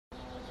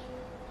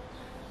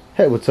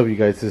Hey, what's up you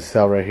guys, this is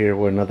Sal right here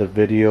with another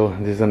video.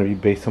 This is going to be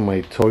based on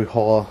my toy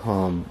haul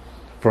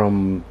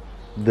from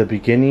the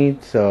beginning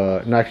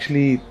to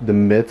actually the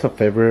midst of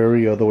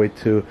February all the way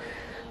to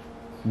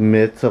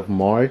midst of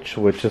March,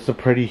 which is a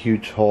pretty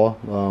huge haul.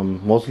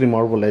 Mostly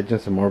Marvel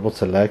Legends and Marvel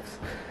Selects,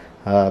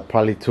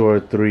 probably 2 or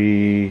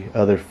 3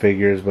 other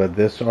figures, but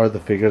these are the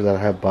figures that I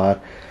have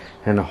bought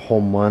in a whole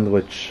month,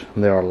 which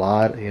there are a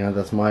lot. You know,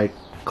 that's my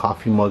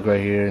coffee mug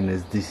right here, and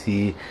it's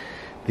DC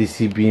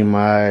being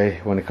my,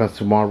 when it comes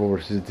to Marvel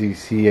versus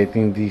DC, I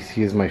think DC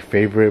is my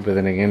favorite, but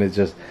then again it's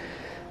just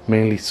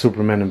mainly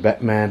Superman and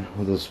Batman.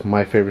 Those are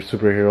my favorite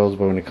superheroes,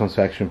 but when it comes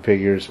to action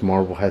figures,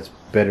 Marvel has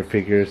better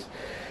figures.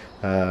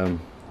 I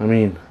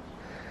mean,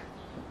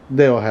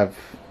 they all have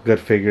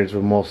good figures,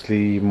 but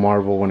mostly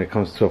Marvel when it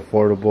comes to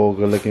affordable,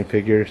 good looking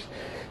figures.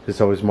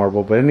 It's always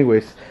Marvel. But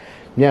anyways,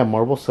 yeah,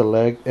 Marvel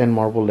Select and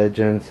Marvel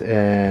Legends,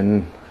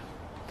 and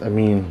I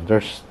mean,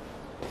 there's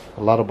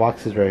a lot of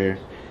boxes right here.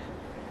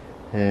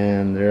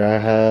 And there I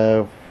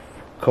have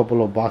a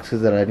couple of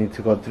boxes that I need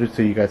to go through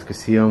so you guys can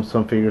see them.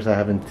 Some figures I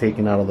haven't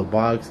taken out of the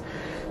box,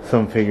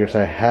 some figures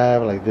I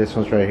have, like this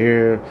one's right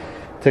here.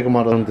 Take them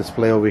out on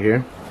display over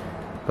here,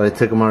 but I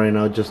took them out right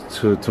now just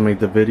to make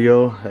the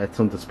video. I had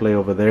some display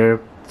over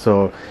there.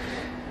 So,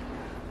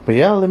 but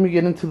yeah, let me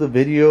get into the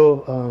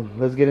video.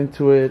 Let's get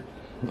into it.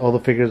 All the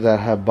figures that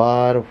I have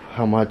bought,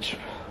 how much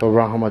they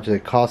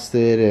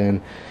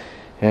costed,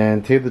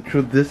 and tell you the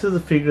truth, this is a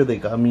figure that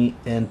got me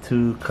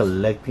into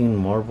collecting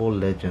Marvel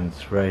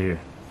Legends right here.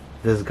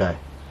 This guy,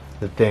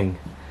 the Thing.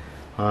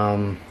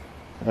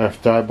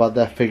 After I bought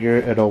that figure,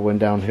 it all went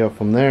downhill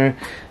from there.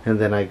 And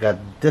then I got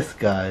this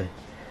guy.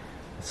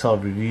 I saw a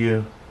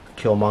review,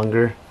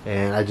 Killmonger,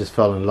 and I just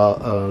fell in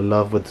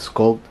love with the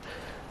sculpt.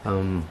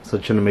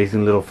 Such an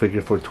amazing little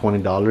figure for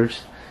 $20.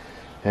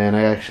 And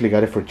I actually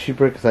got it for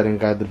cheaper because I didn't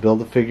get to build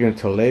the figure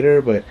until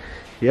later. But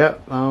yeah,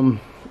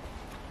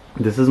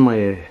 this is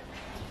my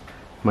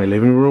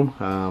living room,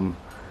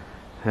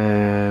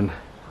 and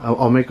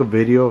I'll make a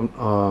video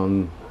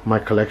on my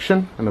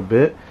collection in a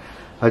bit.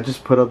 I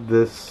just put up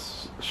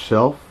this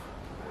shelf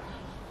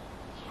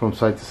from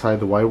side to side,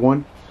 the white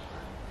one,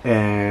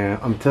 and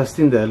I'm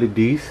testing the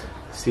LEDs.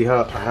 See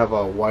how I have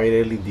a white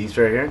LEDs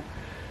right here,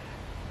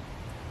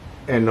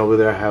 and over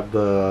there I have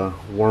the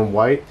warm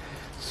white.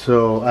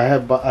 So I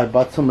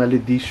bought some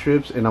LED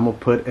strips, and I'm gonna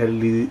put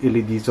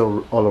LEDs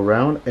all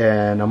around,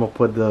 and I'm gonna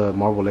put the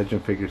Marvel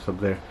Legend figures up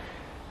there.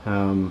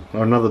 I'm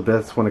not the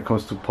best when it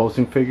comes to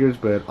posting figures,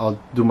 but I'll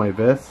do my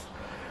best.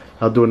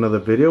 I'll do another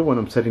video when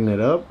I'm setting it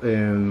up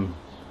and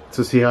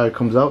to see how it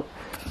comes out.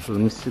 So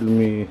let me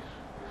see.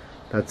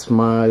 This is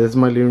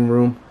my living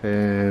room,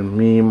 and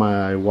me,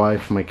 my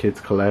wife, my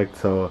kids collect.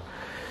 So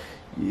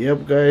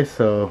yep guys,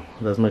 so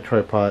that's my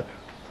tripod.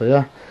 So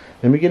yeah,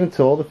 let me get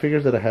into all the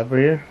figures that I have right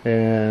here,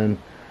 and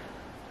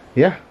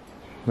yeah,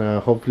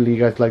 hopefully you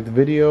guys like the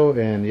video.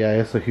 And yeah,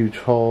 it's a huge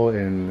haul,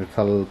 and it's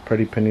a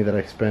pretty penny that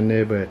I spent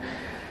it, but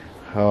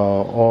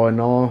all in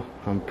all,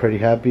 I'm pretty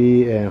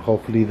happy, and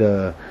hopefully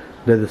the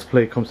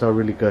display comes out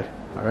really good.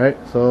 Alright,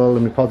 so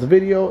let me pause the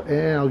video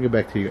and I'll get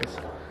back to you guys.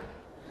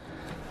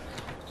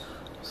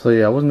 So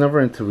yeah, I was never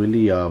into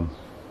really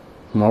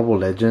Marvel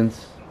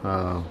Legends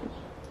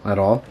at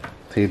all,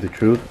 to tell you the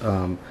truth.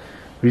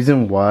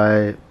 Reason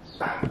why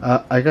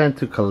I got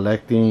into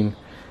collecting,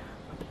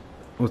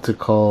 what's it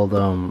called,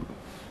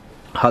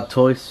 Hot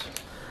Toys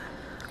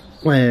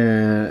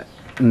and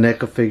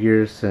NECA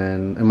figures,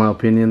 and in my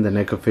opinion the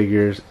NECA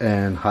figures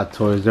and Hot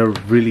Toys, they're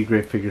really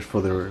great figures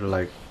for their,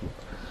 like,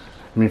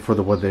 I mean, for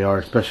what they are,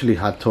 especially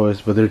Hot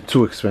Toys, but they're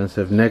too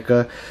expensive.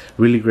 NECA,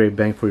 really great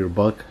bang for your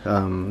buck.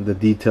 The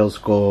detail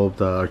sculpt,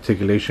 the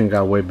articulation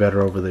got way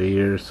better over the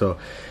years. So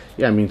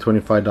yeah, I mean,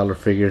 $25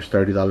 figures,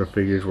 $30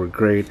 figures were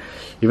great.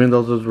 Even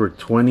though those were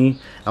 $20,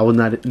 I was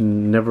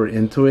never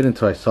into it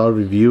until I saw a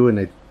review, and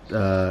it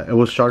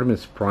was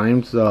Shartimus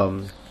Prime's.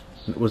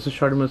 Was it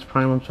Shartimus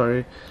Prime? I'm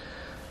sorry.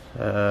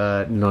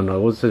 No,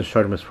 it wasn't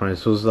Shartimus Prime.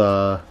 This was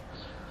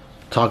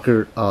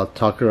Tucker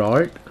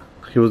Art.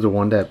 He was the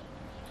one that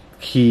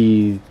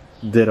he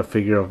did a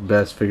figure of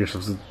best figures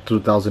of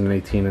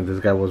 2018, and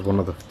this guy was one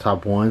of the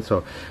top ones.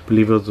 So I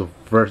believe it was the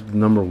first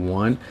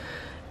 #1,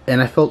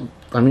 and I felt,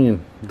 I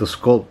mean, the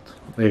sculpt,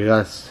 it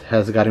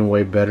has gotten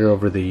way better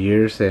over the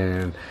years,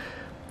 and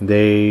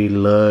they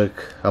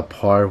look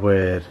apart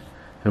with,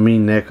 I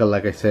mean, NECA,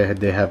 like I said,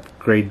 they have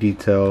great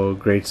detail,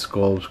 great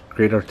sculpts,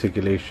 great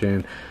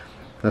articulation.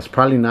 That's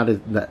probably not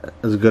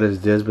as good as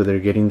this, but they're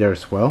getting there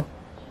as well.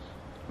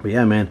 But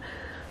yeah, man,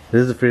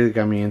 this is the figure that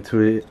got me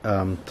into it.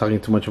 Talking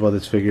too much about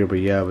this figure, but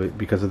yeah,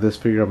 because of this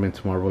figure, I'm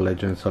into Marvel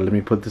Legends. So let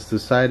me put this to the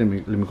side and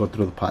let me go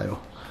through the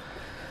pile.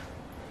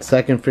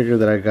 Second figure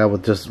that I got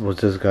was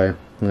this guy.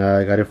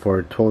 I got it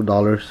for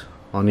 $12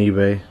 on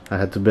eBay. I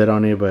had to bid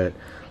on it, but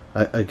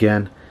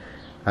again,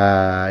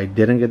 I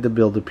didn't get the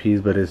build-a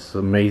piece, but it's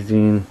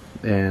amazing,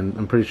 and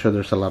I'm pretty sure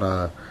there's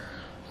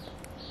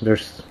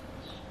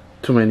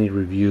too many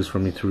reviews for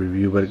me to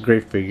review, but a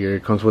great figure.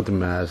 It comes with the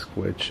mask,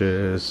 which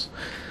is,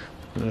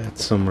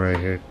 that's some right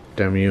here,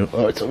 damn you.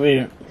 Oh, it's over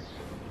here.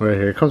 right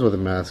here. It comes with a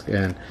mask,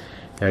 and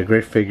yeah,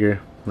 great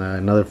figure.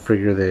 Another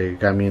figure that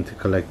got me into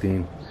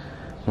collecting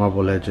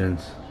Marvel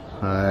Legends.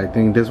 I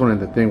think this one and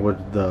the thing was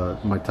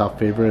my top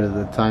favorite at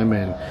the time,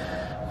 and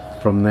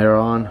from there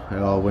on it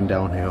all went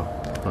downhill.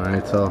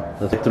 Alright, so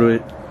let's get through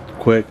it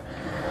quick.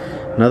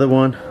 Another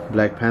one,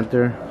 Black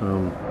Panther.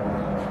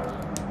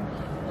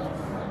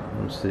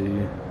 Let's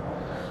see,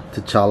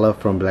 T'Challa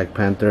from Black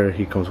Panther.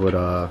 He comes with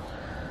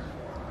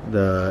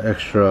the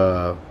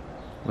extra,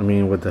 I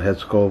mean, with the head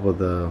sculpt of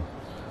the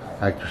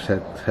actor's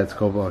head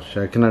sculpt. Oh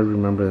shit, I cannot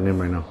remember the name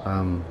right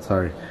now.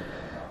 Sorry.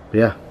 But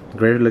yeah,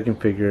 great looking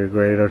figure,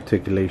 great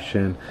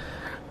articulation.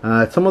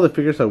 Some of the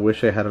figures I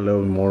wish I had a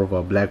little more of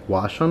a black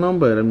wash on them,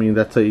 but I mean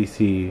that's a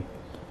easy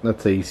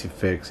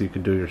fix. You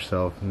could do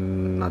yourself,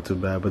 not too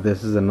bad. But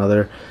this is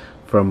another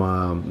from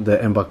the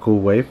M'Baku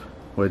wave,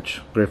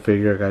 which great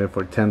figure. I got it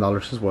for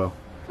 $10 as well.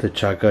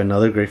 T'Chaka,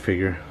 another great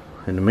figure,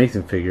 an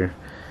amazing figure.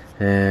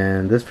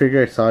 And this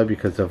figure I saw it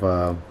because of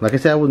like I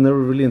said, I was never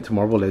really into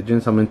Marvel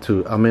Legends. I'm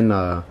in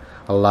a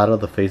lot of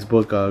the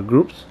Facebook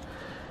groups,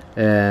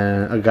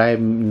 and a guy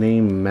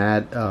named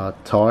Matt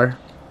Tar,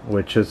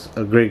 which is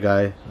a great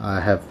guy.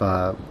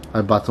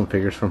 I bought some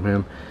figures from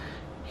him.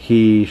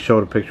 He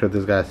showed a picture of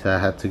this guy, so I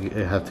have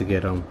to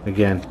get him.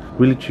 Again,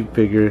 really cheap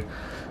figure.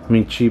 I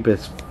mean, cheap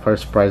as far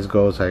as price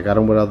goes. I got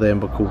him without the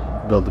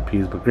M'Baku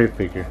build-a-piece, but great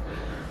figure.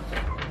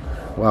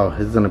 Wow,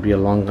 this is gonna be a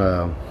long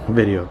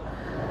video.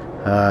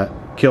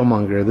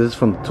 Killmonger. This is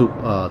from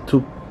the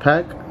two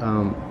pack.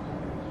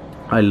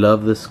 I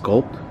love this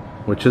sculpt,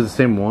 which is the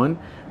same one,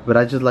 but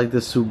I just like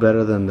this suit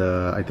better than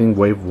the, I think,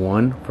 Wave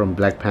 1 from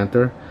Black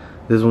Panther.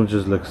 This one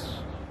just looks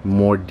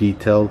more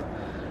detailed.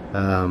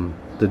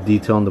 The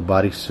detail on the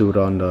bodysuit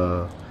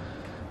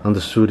on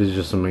the suit is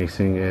just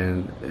amazing,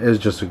 and it's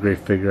just a great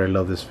figure. I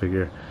love this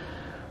figure.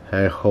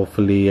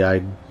 Hopefully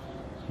I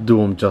do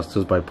them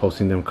justice by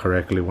posting them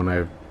correctly when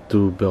I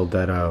do build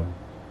that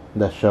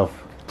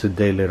shelf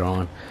today later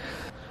on.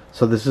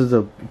 So this is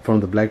from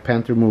the Black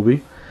Panther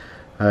movie.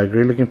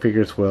 Great looking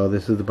figure as well.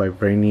 This is the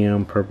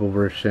vibranium purple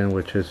version,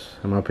 which is,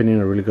 in my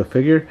opinion, a really good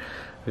figure.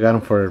 I got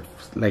them for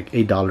like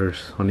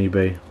 $8 on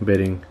eBay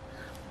bidding.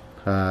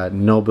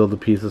 No build a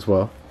piece as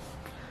well.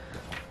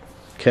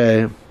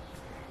 Okay,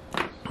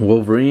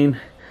 Wolverine.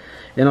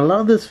 And a lot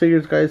of these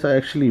figures, guys, I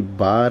actually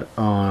bought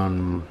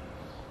on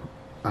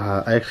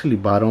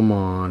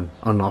on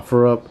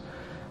OfferUp.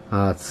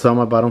 Some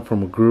I bought them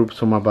from a group,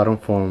 some I bought them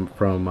from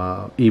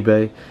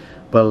eBay,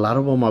 but a lot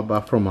of them I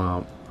bought from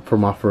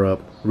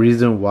OfferUp.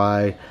 Reason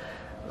why,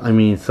 I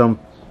mean, some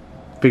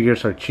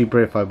figures are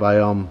cheaper if I buy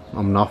them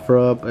on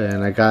OfferUp,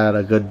 and I got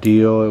a good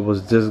deal. It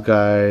was this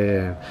guy,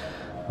 and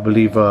I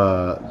believe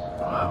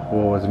what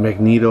was it,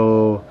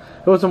 Magneto.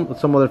 It was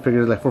some other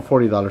figures like for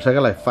 $40. I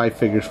got like 5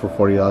 figures for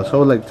 $40, so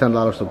it was like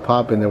 $10 a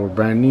pop, and they were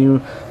brand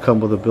new. Come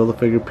with a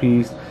build-a-figure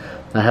piece.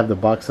 I have the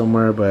box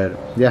somewhere, but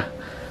yeah.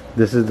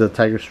 This is the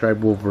Tiger Stripe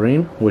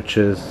Wolverine, which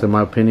is, in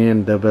my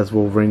opinion, the best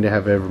Wolverine they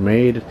have ever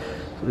made,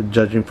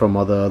 judging from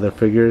all the other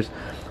figures.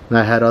 And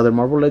I had other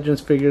Marvel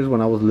Legends figures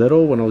when I was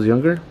little, when I was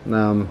younger.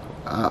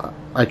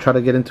 I tried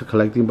to get into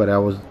collecting, but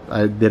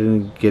I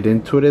didn't get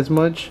into it as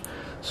much,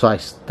 so I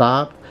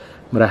stopped.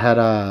 But I had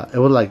it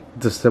was like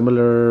the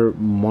similar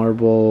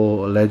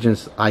Marvel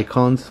Legends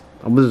icons.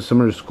 It was a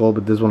similar skull,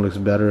 but this one looks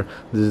better.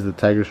 This is the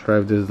Tiger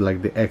Stripe. This is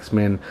like the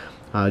X-Men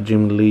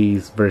Jim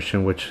Lee's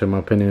version, which in my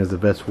opinion is the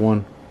best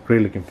one.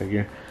 Great looking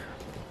figure.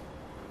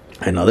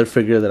 Another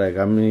figure that I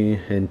got me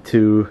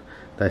into,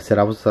 that I said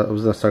I was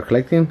gonna start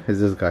collecting, is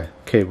this guy,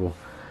 Cable.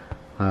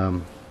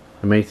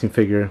 Amazing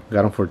figure.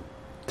 Got him for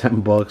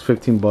 $10,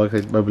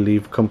 $15, I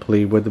believe,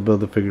 complete with the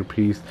build-a-figure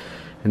piece.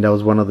 And that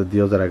was one of the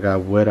deals that I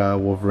got with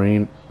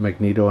Wolverine,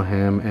 Magneto,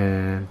 him,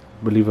 and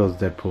I believe it was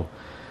Deadpool.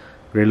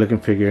 Great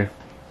looking figure.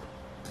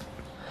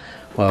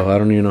 Wow, I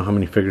don't even know how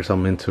many figures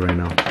I'm into right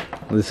now.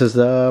 This is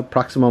the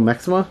Proxima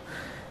Maxima,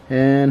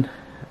 and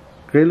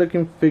great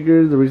looking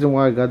figure. The reason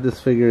why I got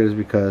this figure is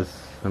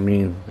because, I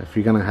mean, if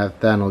you're gonna have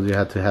Thanos, you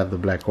have to have the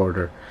Black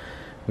Order.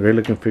 Great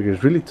looking figure.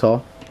 Is really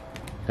tall.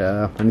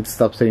 I need to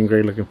stop saying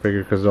great looking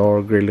figure, because they're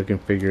all great looking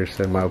figures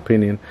in my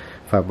opinion.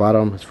 If I bought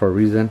them, it's for a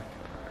reason.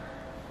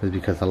 It's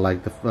because I like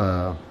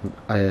I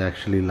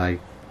actually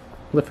like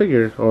the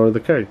figure or the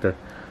character.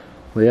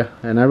 But yeah,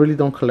 and I really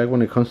don't collect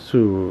when it comes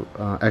to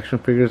action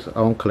figures. I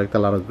don't collect a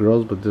lot of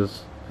girls, but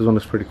this one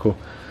is pretty cool.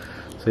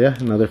 So yeah,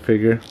 another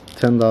figure,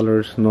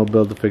 $10, no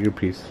build-a-figure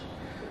piece.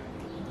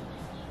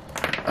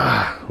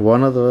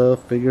 One of the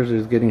figures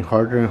is getting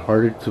harder and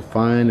harder to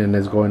find, and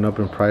is going up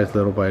in price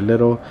little by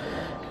little.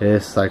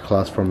 Is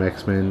Cyclops from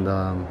X-Men,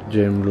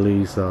 Jim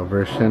Lee's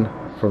version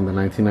from the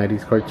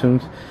 1990s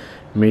cartoons.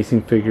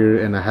 Amazing figure,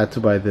 and I had to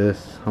buy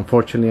this.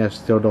 Unfortunately, I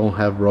still don't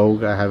have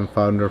Rogue. I haven't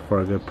found her for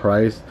a good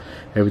price.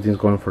 Everything's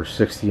going for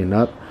 $60 and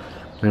up.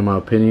 In my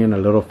opinion, a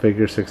little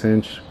figure,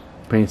 6-inch,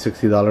 paying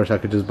 $60, I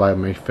could just buy a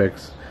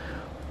Mayfix.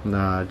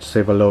 Just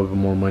save a little bit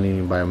more money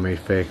and buy a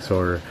Mayfix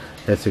or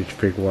SH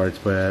Figuarts,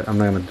 but I'm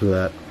not gonna do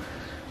that.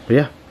 But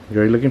yeah,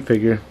 great looking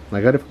figure. I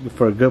got it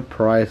for a good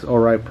price,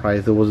 alright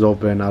price. It was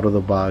open out of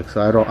the box,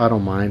 so I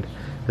don't mind.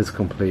 is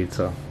complete.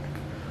 So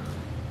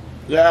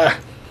yeah,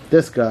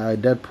 this guy,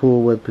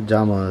 Deadpool with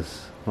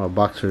pajamas, or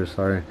boxers,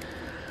 sorry.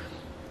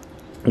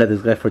 Got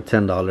this guy for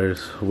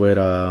 $10 with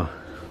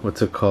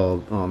what's it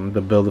called?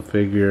 The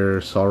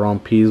Build-A-Figure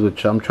Sauron piece,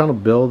 which I'm trying to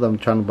build. I'm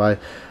trying to buy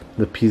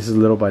the pieces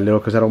little by little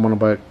because I don't want to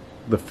buy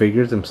the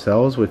figures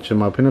themselves, which in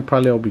my opinion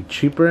probably will be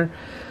cheaper.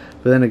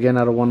 But then again,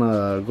 I don't want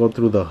to go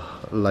through the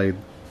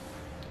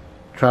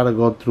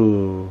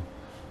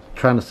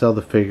trying to sell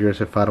the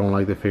figures if I don't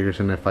like the figures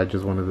and if I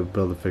just wanted to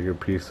build a figure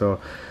piece. So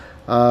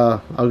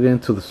I'll get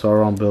into the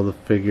Sauron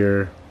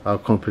Build-A-Figure. I'll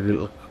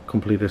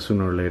complete it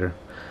sooner or later.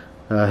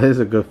 This is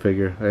a good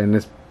figure, and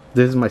this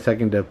is my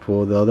second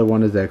Deadpool. The other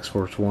one is the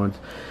X-Force ones.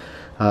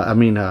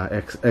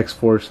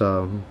 X-Force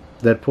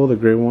Deadpool, the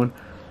gray one.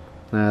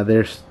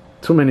 There's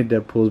too many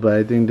Deadpools, but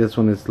I think this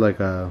one is like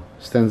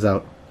stands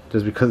out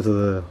just because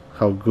of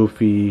how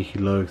goofy he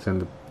looks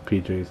and the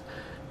PJs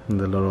and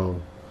the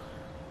little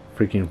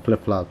freaking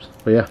flip-flops.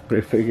 But yeah,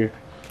 great figure.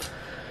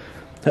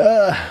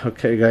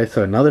 Okay guys,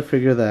 so another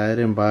figure that I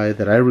didn't buy,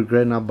 that I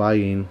regret not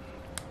buying,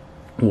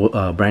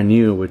 brand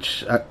new,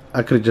 which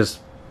I could have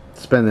just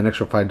spent an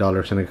extra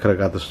 $5 and I could have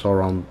got the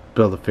Sauron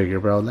Build-A-Figure,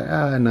 but I was like,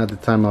 and at the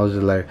time I was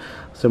just like,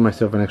 save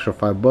myself an extra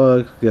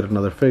 $5, get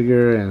another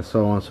figure, and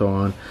so on so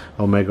on.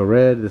 Omega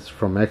Red, this is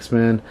from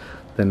X-Men,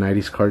 the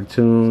 90s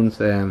cartoons.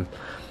 And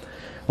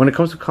when it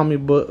comes to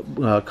comic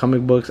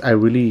books, I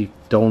really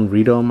don't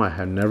read them. I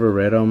have never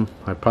read them.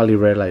 I probably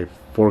read like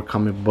 4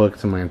 comic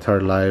books in my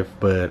entire life,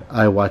 but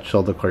I watched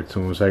all the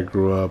cartoons. I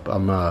grew up,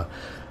 I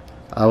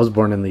was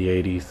born in the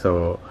 80s,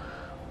 so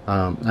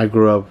I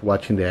grew up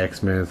watching the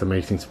X-Men,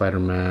 Amazing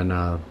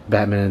Spider-Man,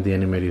 Batman the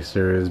Animated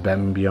Series,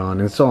 Batman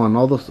Beyond, and so on.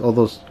 All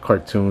those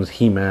cartoons,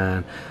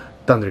 He-Man,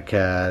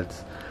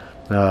 Thundercats,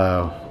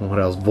 what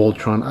else?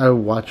 Voltron. I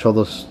watched all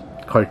those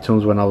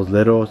cartoons when I was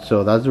little,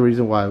 so that's the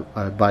reason why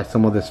I buy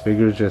some of these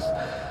figures. Just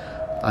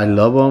I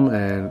love them,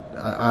 and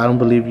I don't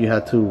believe you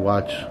had to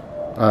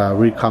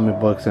read comic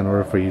books in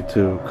order for you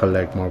to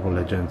collect Marvel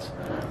Legends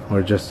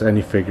or just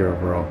any figure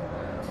overall.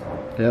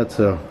 Yeah, it's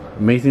a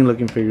amazing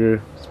looking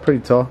figure. It's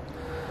pretty tall.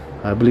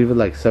 I believe it's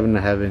like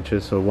 7.5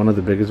 inches, so one of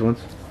the biggest ones.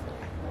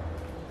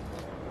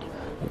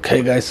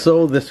 Okay guys,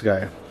 so this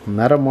guy,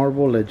 not a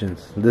Marvel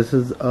Legends. This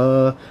is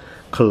a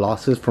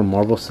Colossus from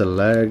Marvel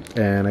Select,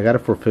 and I got it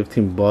for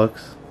 15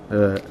 bucks.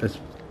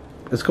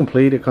 It's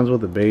complete. It comes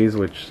with the base,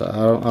 which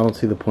I don't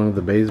see the point of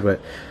the base,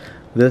 but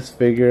this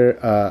figure,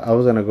 I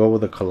was gonna go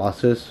with the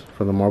Colossus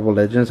from the Marvel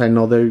Legends. I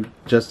know they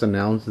just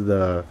announced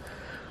the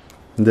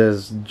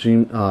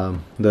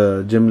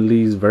Jim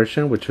Lee's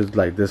version, which is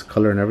like this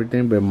color and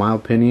everything, but in my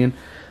opinion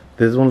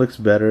this one looks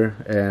better,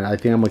 and I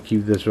think I'm gonna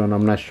keep this one.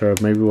 I'm not sure,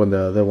 maybe when the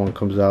other one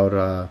comes out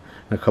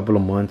in a couple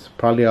of months,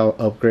 probably I'll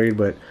upgrade,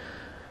 but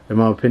in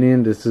my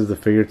opinion this is the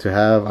figure to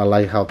have. I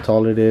like how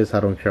tall it is. I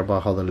don't care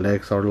about how the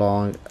legs are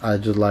long. I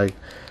just like,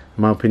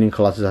 in my opinion,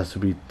 Colossus has to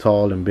be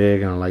tall and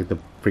big, and I like the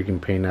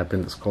freaking paint app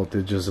and the sculpt.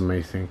 It's just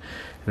amazing.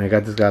 And I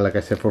got this guy, like I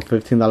said, for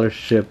 $15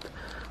 shipped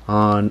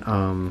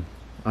on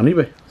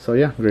eBay. So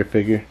yeah, great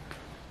figure.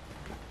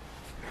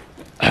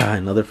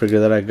 Another figure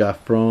that I got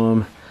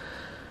from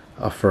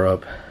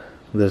OfferUp,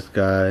 this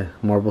guy,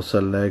 Marvel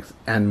Selects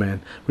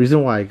Ant-Man.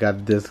 Reason why I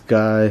got this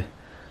guy,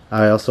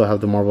 I also have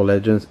the Marvel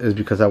Legends, is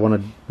because I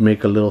want to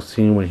make a little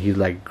scene when he's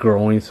like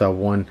growing, so I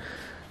want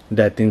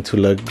that thing to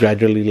look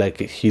gradually like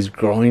he's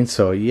growing.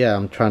 So yeah,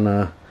 I'm trying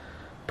to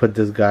put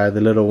this guy, the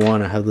little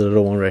one. I have the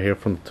little one right here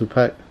from the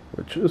 2-pack,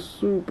 which is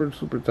super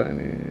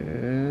tiny.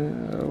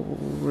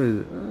 Where is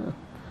it?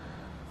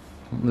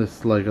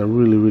 This like a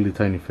really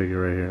tiny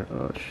figure right here.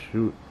 Oh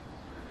shoot,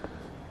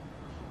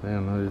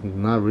 man,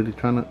 I'm not really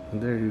trying to.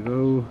 There you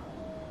go.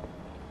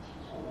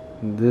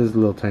 This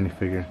little tiny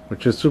figure,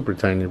 which is super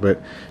tiny, but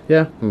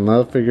yeah,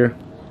 another figure.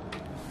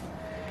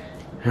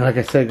 And like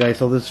I said guys,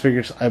 all these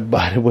figures I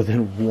bought it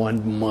within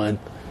 1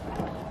 month.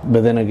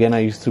 But then again, I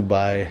used to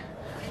buy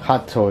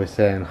Hot Toys,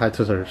 and Hot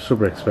Toys are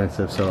super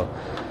expensive, so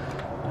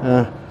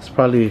it's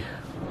probably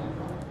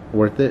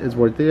worth it. It's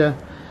worth it, yeah.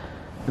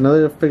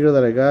 Another figure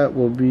that I got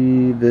will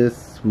be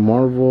this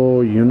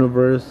Marvel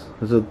Universe.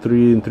 It's a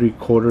 3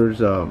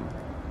 3/4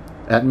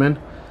 Ant-Man.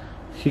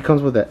 He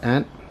comes with an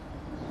ant.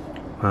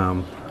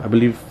 I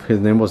believe his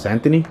name was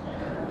Anthony.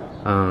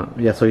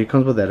 Yeah, so he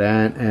comes with that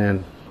ant,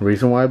 and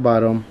reason why I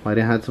bought him, I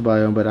didn't have to buy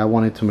him, but I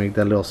wanted to make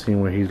that little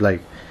scene where he's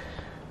like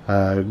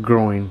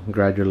growing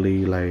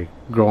gradually, like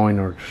growing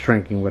or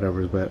shrinking,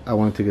 whatever. But I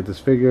wanted to get this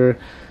figure.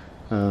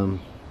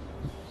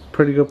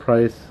 Pretty good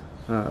price.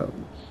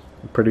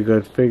 Pretty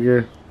good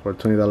figure for a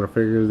 $20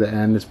 figure. The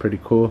end is pretty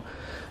cool.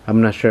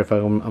 I'm not sure if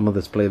I'm gonna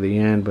display the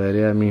end, but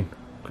yeah, I mean,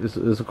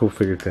 it's a cool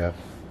figure to have.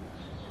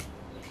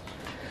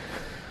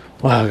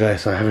 Wow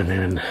guys, so I haven't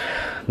even,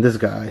 this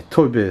guy,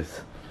 Toy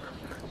Biz.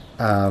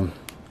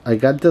 I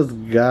got this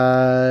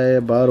guy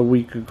about a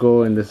week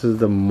ago, and this is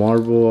the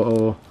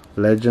Marvel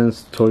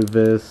Legends Toy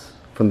Biz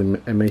from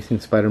the Amazing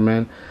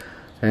Spider-Man,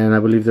 and I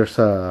believe there's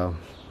a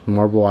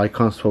Marvel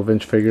Icons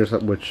 12-inch figures,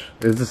 which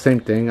is the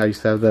same thing. I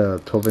used to have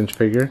the 12-inch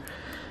figure,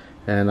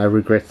 and I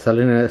regret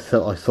selling it.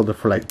 I sold it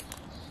for like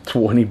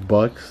 20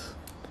 bucks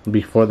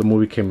before the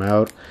movie came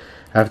out.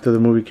 After the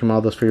movie came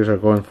out, those figures are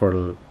going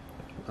for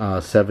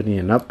 70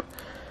 and up.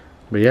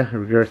 But yeah, I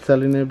regret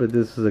selling it, but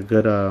this is a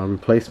good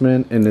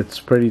replacement, and it's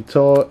pretty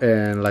tall.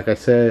 And like I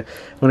said,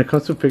 when it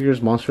comes to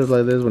figures, monsters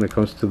like this, when it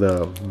comes to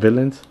the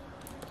villains,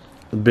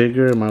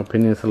 bigger, in my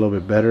opinion, it's a little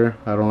bit better.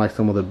 I don't like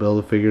some of the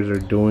Build-A-Figures are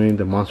doing.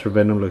 The Monster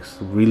Venom looks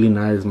really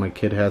nice. My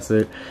kid has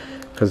it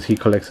because he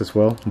collects as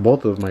well.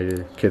 Both of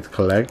my kids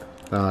collect.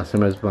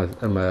 Same as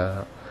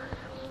my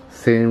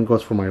same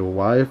goes for my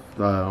wife.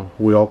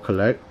 We all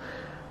collect.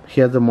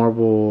 He has the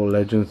Marvel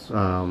Legends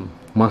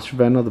Monster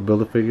Venom, the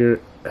Build-A-Figure.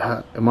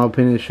 In my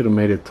opinion, it should have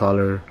made it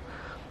taller.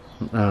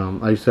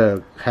 I used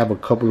to have a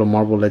couple of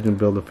Marvel Legend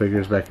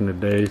Build-A-Figures back in the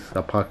days.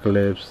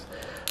 Apocalypse,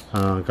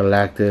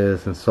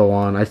 Galactus, and so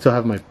on. I still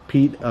have my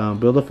Pete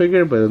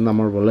Build-A-Figure, but it's not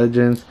Marvel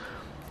Legends.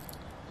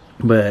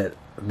 But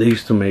they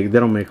used to make, they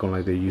don't make them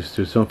like they used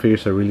to. Some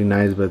figures are really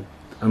nice, but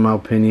in my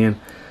opinion,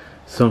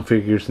 some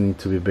figures need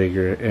to be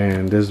bigger,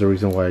 and this is the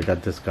reason why I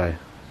got this guy.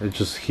 It's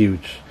just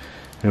huge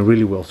and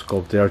really well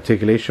sculpted.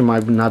 Articulation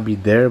might not be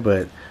there,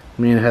 but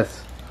I mean, it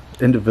has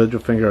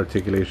individual finger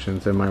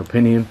articulations. In my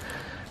opinion,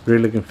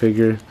 great looking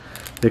figure.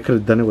 They could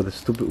have done it with a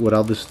stupid,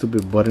 without this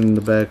stupid button in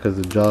the back, because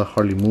the jaw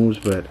hardly moves.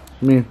 But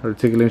I mean,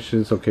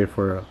 articulation is okay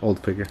for an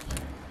old figure.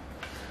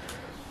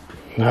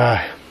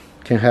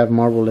 Can't have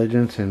Marvel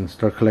Legends and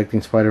start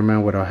collecting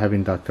Spider-Man without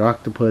having Dr.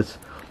 Octopus.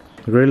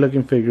 Great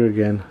looking figure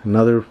again.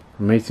 Another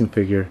amazing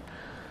figure.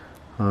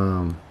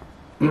 I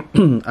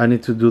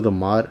need to do the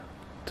mod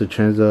to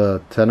change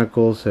the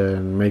tentacles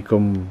and make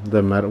them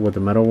the metal with the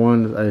metal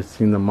ones. I've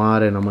seen the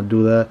mod and I'm gonna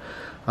do that.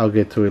 I'll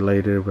get to it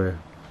later, but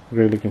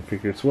great looking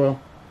figure as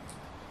well.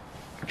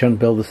 Trying to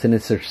build the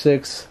Sinister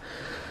 6.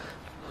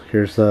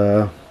 Here's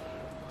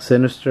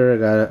Sinister. I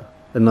got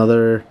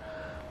another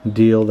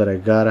deal that I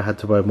got. I had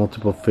to buy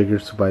multiple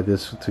figures to buy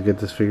this, to get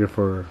this figure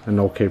for an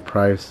okay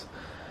price.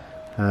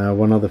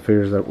 One of the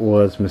figures that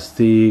was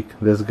Mystique,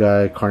 this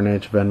guy,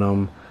 Carnage,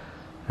 Venom,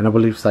 and I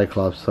believe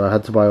Cyclops. So I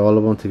had to buy all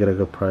of them to get a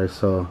good price.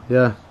 So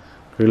yeah,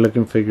 great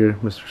looking figure,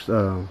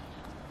 Mr.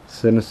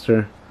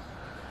 Sinister.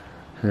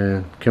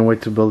 And can't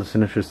wait to build the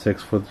Sinister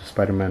 6 for the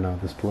Spider-Man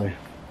display.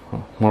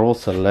 Marvel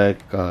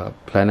Select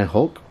Planet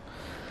Hulk,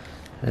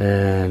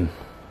 and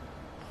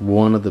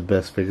one of the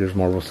best figures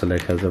Marvel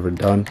Select has ever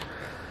done.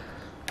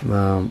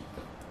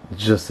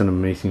 Just an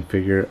amazing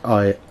figure.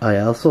 I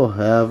also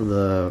have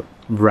the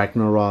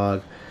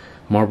Ragnarok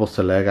Marvel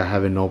Select. I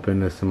haven't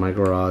opened. It's in my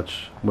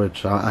garage,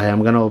 which I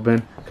am gonna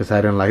open because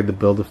I didn't like the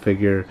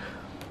Build-A-Figure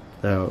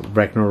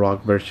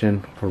Ragnarok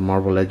version for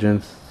Marvel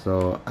Legends.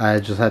 So I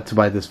just had to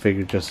buy this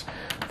figure just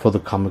for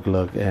the comic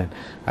look, and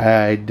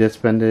I did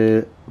spend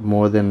it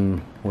more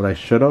than what I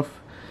should have.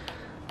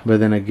 But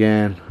then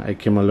again, I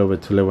came a little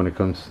bit too late when it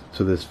comes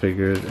to this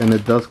figure. And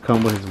it does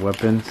come with his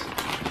weapons.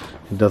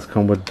 It does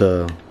come with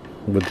the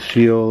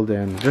shield,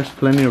 and there's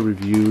plenty of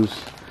reviews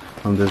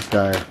on this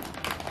guy.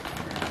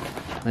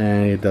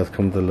 And it does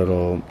come with a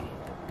little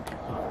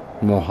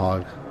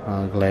mohawk,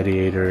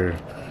 gladiator.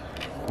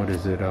 What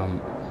is it?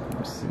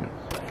 Let's see.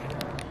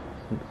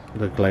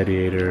 The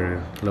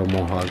gladiator, little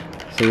mohawk.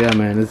 So yeah,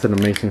 man, it's an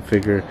amazing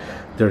figure.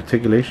 The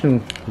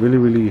articulation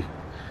really,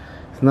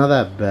 it's not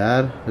that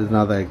bad. It's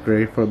not that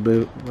great for a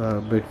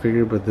big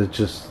figure, but it's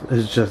just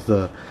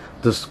the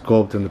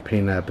sculpt and the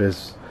paint app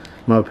is,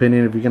 in my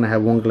opinion, if you're gonna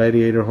have one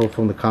gladiator hole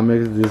from the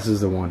comics, this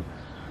is the one.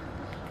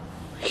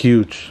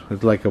 Huge.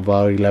 It's like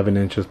about 11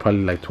 inches,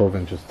 probably like 12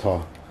 inches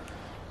tall.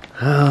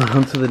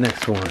 On to the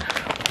next one.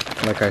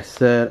 Like I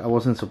said, I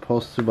wasn't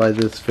supposed to buy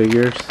these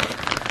figures.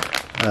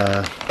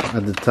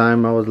 At the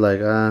time, I was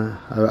like,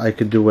 I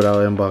could do without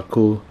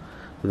M'Baku.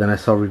 But then I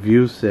saw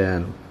reviews,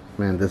 and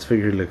man, this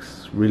figure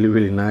looks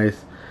really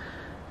nice,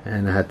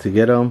 and I had to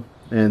get them.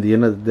 And at the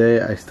end of the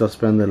day, I still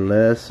spend the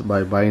less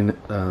by buying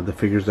the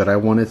figures that I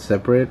wanted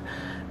separate,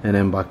 and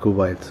M'Baku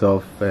by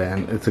itself.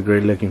 And it's a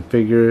great looking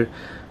figure.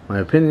 My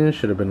opinion,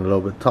 should have been a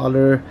little bit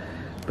taller,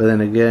 but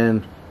then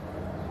again,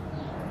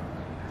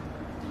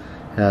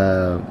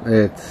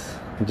 it's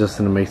just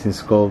an amazing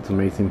sculpt,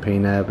 amazing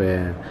paint app,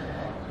 and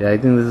yeah, I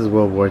think this is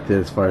well worth it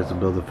as far as the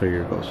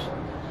Build-A-Figure goes.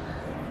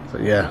 So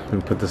yeah, let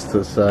me put this to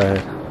the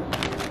side.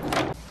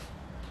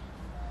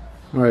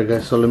 Alright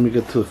guys, so let me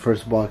get to the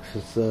first box.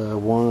 It's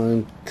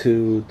 1,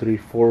 2, 3,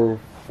 4,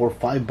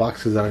 5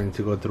 boxes that I need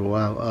to go through.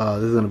 Wow,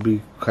 this is gonna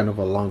be kind of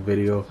a long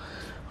video.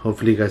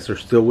 Hopefully you guys are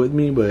still with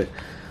me, but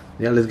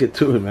yeah, let's get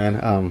to it,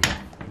 man.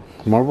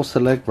 Marvel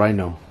Select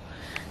Rhino.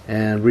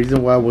 And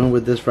reason why I went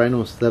with this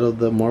Rhino instead of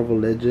the Marvel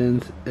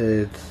Legends,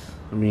 it's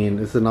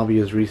an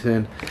obvious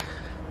reason.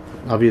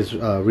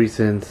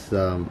 Reasons.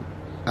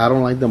 I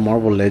don't like the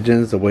Marvel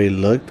Legends the way it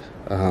looked.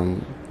 I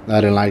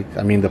didn't like,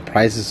 the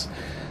price is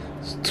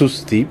too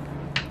steep,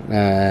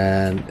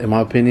 and in my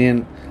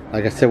opinion,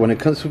 like I said, when it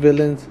comes to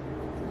villains,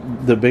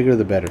 the bigger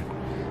the better.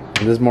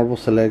 And this Marvel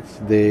Selects,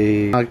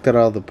 they knocked it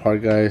out of the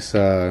park, guys.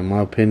 In my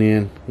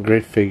opinion,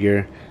 great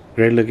figure,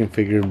 great looking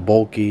figure,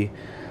 bulky.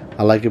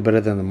 I like it better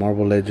than the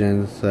Marvel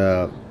Legends.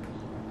 The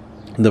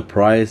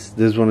price,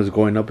 this one is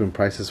going up in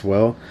price as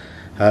well.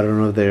 I don't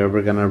know if they're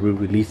ever gonna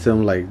re-release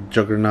them like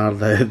Juggernaut.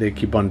 They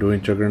keep on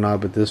doing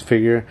Juggernaut, but this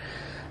figure,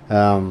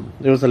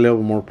 it was a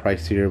little more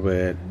pricier.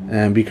 But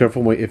and be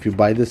careful if you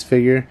buy this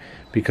figure,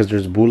 because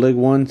there's bootleg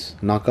ones,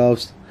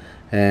 knockoffs,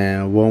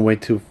 and one way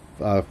to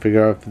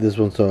figure out if this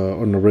one's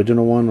an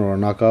original one or a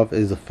knockoff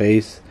is the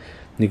face.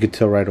 You could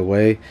tell right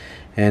away.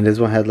 And this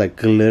one had like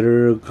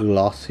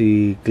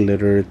glossy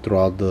glitter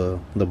throughout the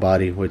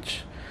body,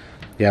 which,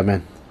 yeah,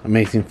 man,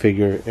 amazing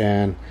figure.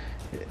 And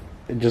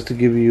just to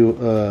give you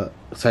a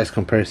size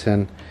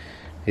comparison,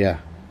 yeah,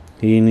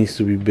 he needs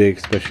to be big,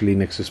 especially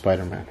next to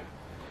Spider-Man.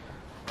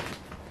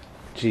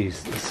 Jeez,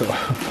 so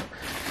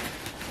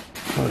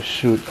oh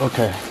shoot,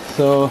 okay,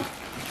 so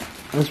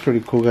that's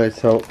pretty cool, guys.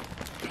 So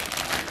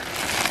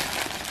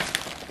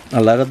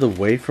a lot of the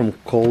way from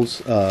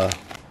Kohl's.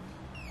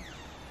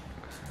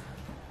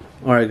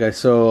 Alright, guys,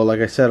 so like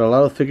I said, a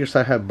lot of figures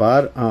I have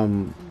bought,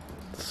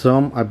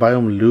 some I buy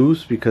them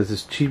loose because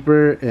it's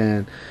cheaper,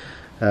 and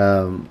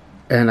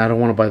I don't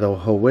want to buy the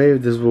whole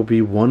wave. This will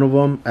be one of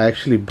them. I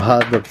actually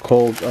bought the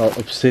Kohl's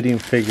Obsidian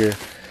figure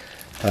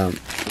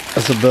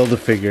as a builder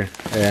figure,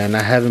 and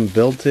I haven't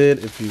built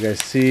it. If you guys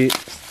see,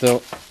 it's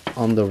still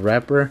on the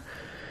wrapper.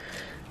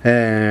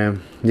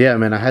 And yeah,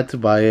 man, I had to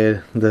buy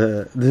it.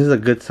 This is a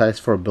good size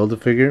for a builder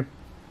figure.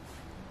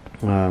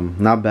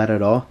 Not bad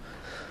at all.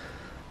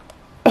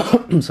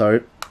 I'm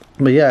sorry,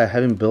 but yeah, I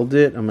haven't built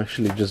it. I'm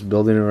actually just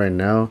building it right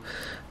now.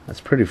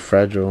 It's pretty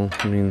fragile.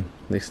 I mean,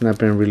 they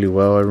snap in really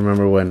well. I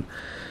remember when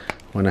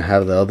I had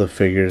the other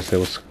figures, it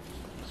was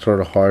sort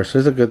of hard. So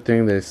it's a good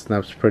thing that it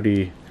snaps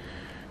pretty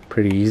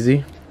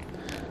easy.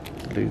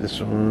 Leave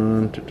this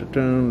one. Let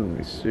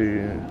me see.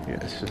 Yeah,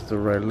 it's just the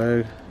right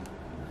leg.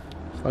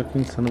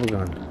 Fucking son of a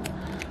gun.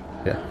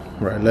 Yeah,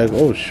 right leg.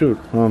 Oh shoot.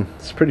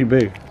 It's pretty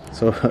big.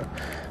 So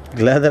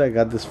glad that I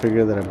got this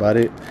figure, that I bought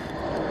it.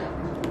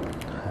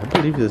 I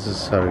believe this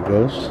is how it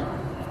goes.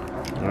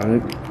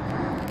 Alright.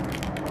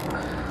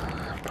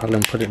 Probably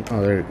put it.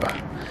 Oh, there you go.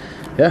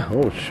 Yeah,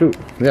 oh shoot.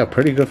 Yeah,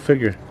 pretty good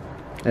figure.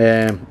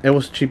 And it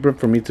was cheaper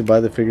for me to buy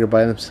the figure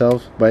by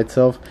itself,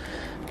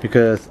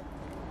 because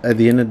at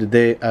the end of the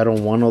day, I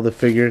don't want all the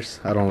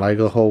figures. I don't like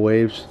the whole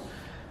waves.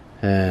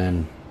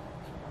 And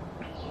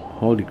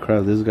holy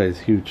crap, this guy is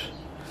huge.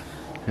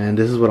 And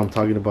this is what I'm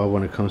talking about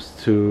when it comes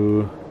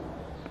to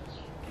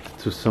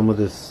some of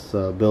this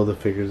builder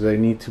figures. They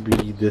need to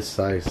be this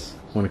size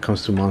when it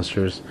comes to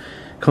monsters.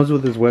 Comes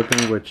with this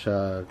weapon, which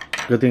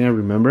good thing I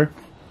remember.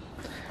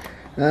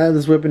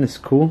 This weapon is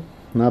cool,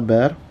 not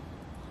bad,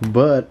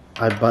 but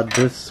I bought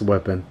this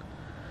weapon.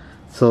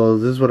 So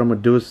this is what I'm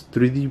gonna do. Is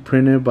 3D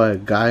printed by a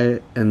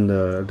guy in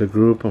the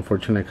group.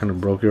 Unfortunately, I kind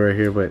of broke it right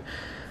here, but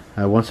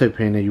once I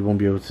paint it, you won't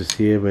be able to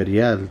see it. But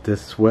yeah,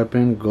 this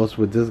weapon goes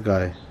with this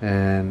guy.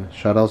 And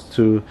shout outs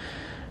to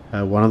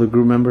one of the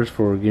group members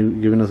for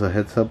giving us a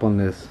heads up on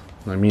this.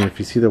 I mean, if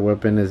you see the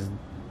weapon, is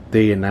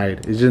day and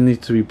night. It just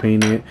needs to be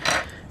painted,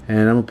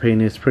 and I'm gonna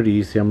paint it. It's pretty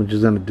easy. I'm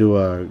just gonna do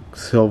a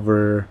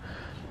silver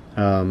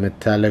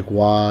metallic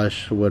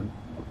wash with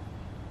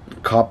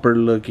copper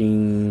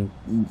looking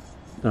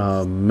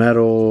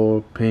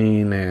metal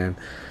paint, and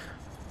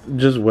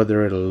just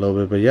weather it a little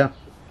bit. But yeah,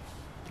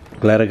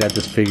 glad I got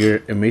this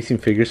figure. Amazing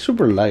figure,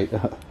 super light.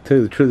 To tell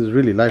you the truth, it's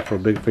really light for a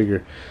big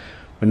figure,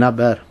 but not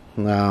bad.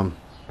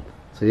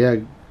 So yeah,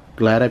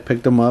 glad I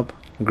picked them up.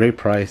 Great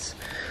price.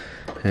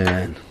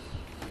 And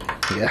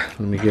yeah,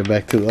 let me get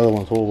back to the other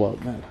ones. Oh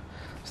man,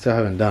 still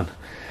haven't done.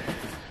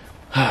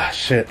 Ah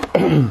shit.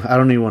 I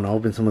don't even want to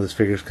open some of these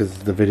figures because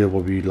the video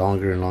will be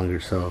longer and longer.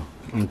 So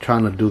I'm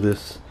trying to do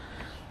this.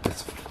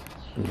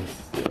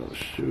 Oh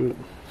shoot.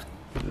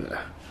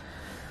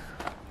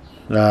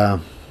 Yeah.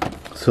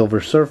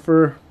 Silver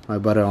Surfer. I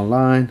bought it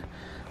online.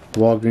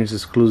 Walgreens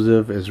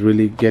exclusive. It's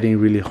getting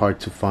really hard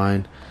to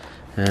find.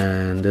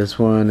 And this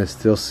one is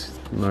still,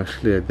 no,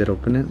 actually I did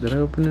open it. Did I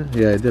open it?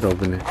 Yeah, I did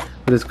open it,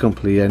 but it's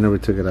complete. I never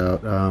took it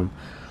out.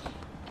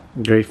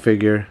 Great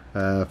figure.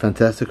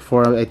 Fantastic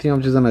Four. I think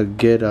I'm just gonna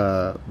get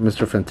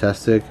Mr.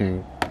 Fantastic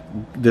and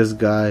this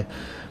guy.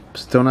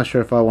 Still not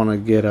sure if I want to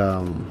get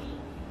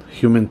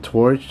Human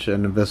Torch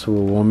and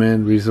Invisible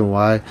Woman. Reason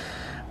why,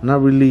 I'm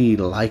not really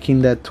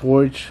liking that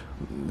torch.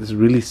 It's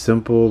really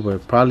simple,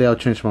 but probably I'll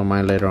change my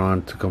mind later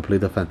on to complete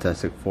the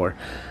Fantastic Four.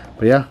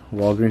 But yeah,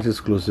 Walgreens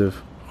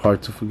exclusive.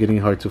 Getting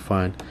hard to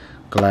find.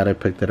 Glad I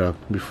picked it up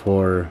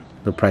before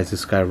the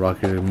prices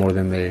skyrocketed more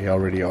than they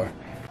already are.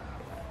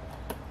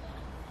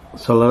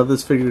 So a lot of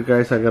this figure,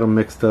 guys, I got them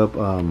mixed up.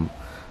 I'm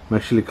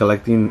actually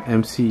collecting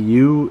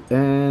MCU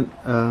and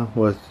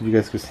what you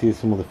guys can see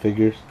some of the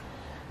figures,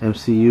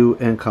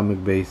 MCU and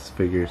comic based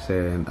figures.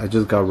 And I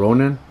just got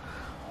Ronin,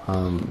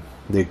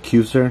 the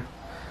Accuser.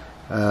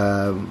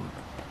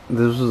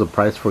 This was the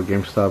price for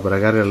GameStop, but I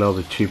got it a little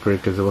bit cheaper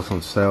because it was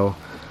on sale.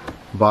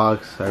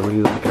 Box, I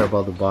really don't care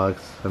about the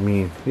box. I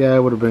mean, yeah, it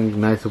would have been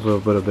nice if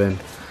it would have been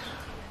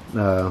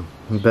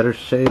in better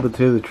shape, but to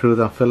tell you the truth,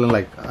 I'm feeling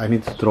like I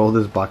need to throw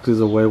these boxes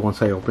away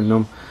once I open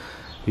them,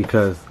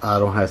 because I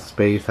don't have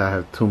space. I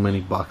have too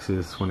many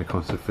boxes when it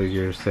comes to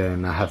figures,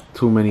 and I have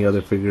too many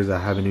other figures I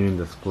haven't even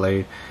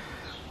displayed.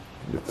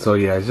 So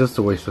yeah, it's just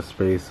a waste of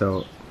space.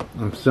 So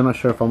I'm still not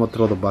sure if I'm gonna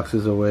throw the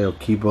boxes away or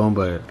keep them,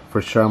 but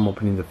for sure I'm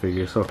opening the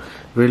figure. So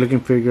great looking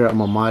figure. I'm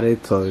gonna mod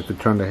it so if it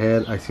turned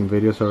ahead, I've seen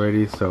videos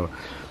already. So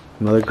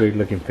another great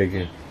looking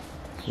figure.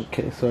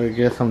 Okay, so I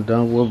guess I'm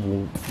done with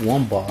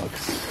one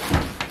box.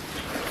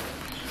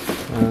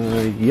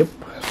 Yep,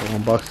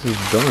 one box is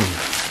done.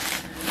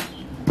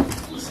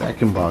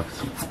 Second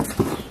box.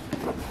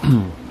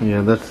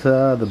 Yeah, that's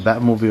the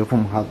Batmobile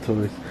from Hot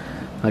Toys.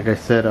 Like I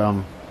said,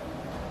 I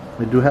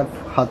do have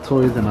Hot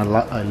Toys and I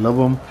love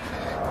them,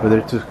 but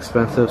they're too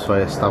expensive, so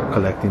I stopped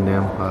collecting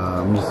them.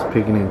 I'm just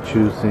picking and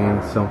choosing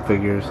some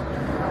figures.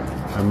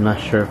 I'm not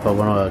sure if I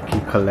want to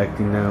keep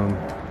collecting them.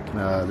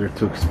 They're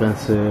too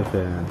expensive,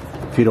 and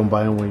if you don't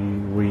buy them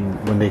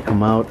when they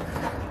come out,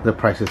 the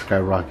prices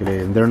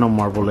skyrocketed. And they're no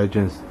Marvel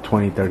Legends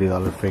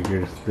 $20-$30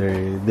 figures.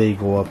 They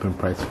go up in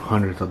price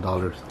hundreds of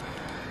dollars.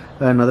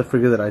 Another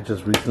figure that I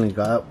just recently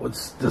got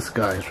was this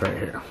guy's right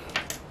here.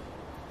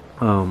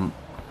 The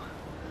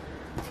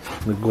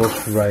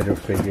Ghost Rider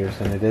figures,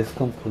 and it is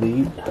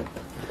complete.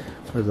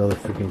 Where's the other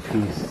freaking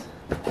piece?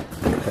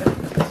 Okay,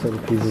 so the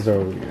pieces are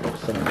over here.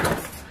 So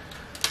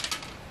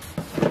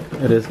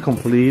it is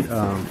complete.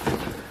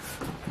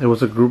 It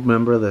was a group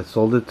member that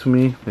sold it to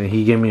me, and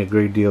he gave me a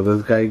great deal.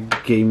 This guy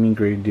gave me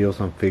great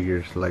deals on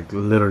figures, like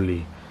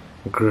literally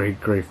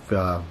great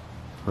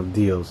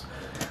deals.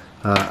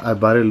 I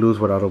bought it loose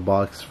without a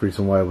box,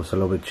 reason why it was a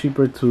little bit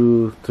cheaper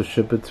to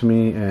ship it to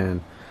me.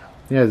 And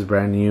yeah, it's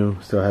brand new,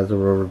 still has the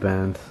rubber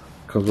band,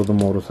 comes with the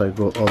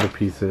motorcycle, all the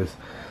pieces.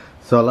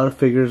 So a lot of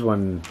figures,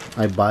 when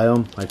I buy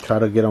them, I try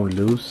to get them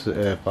loose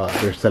if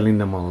they're selling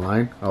them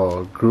online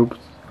or groups,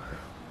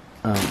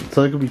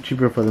 so it could be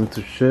cheaper for them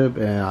to ship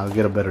and I'll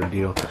get a better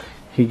deal.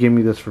 He gave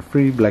me this for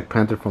free, Black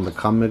Panther from the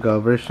comic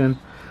version.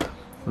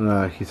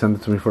 He sent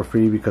it to me for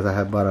free because I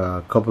had bought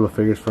a couple of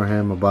figures for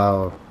him,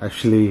 about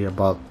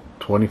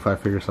 25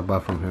 figures I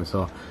bought from him.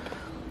 So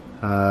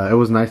it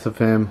was nice of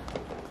him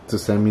to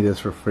send me this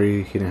for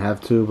free. He didn't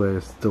have to, but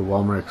it's the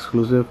Walmart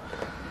exclusive.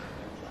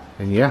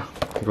 And yeah,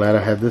 glad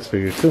I had this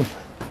figure too.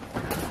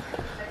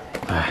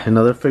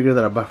 Another figure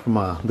that I bought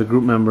from the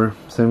group member,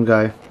 same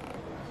guy,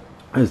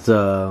 is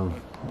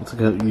it's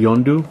like a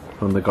Yondu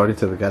from the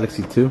Guardians of the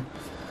Galaxy 2.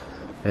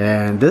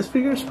 And this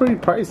figure is pretty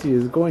pricey.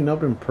 It's going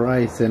up in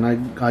price, and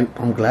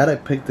I'm glad I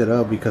picked it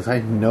up because I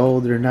know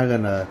they're not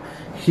gonna.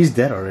 He's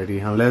dead already,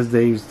 unless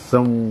they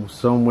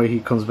some way he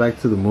comes back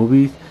to the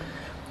movies.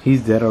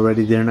 He's dead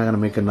already. They're not gonna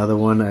make another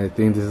one. I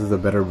think this is a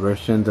better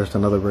version. There's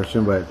another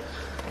version, but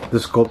the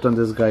sculpt on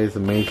this guy is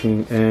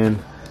amazing. And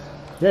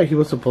yeah, he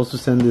was supposed to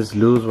send this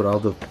loose with all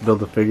the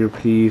Build-A-Figure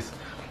piece,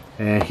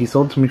 and he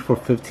sold to me for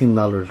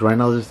 $15. Right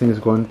now, this thing is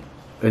going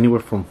anywhere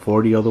from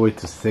 40 all the way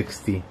to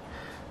 60.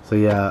 So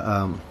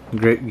yeah,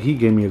 great. He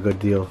gave me a good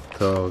deal.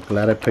 So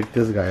glad I picked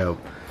this guy up.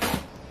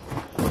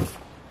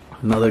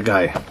 Another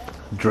guy,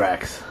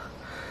 Drax,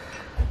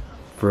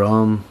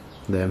 from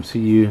the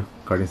MCU,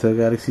 Guardians of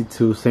the Galaxy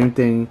 2. Same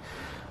thing.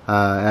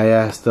 I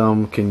asked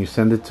him, can you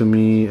send it to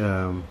me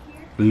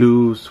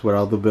loose with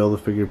all the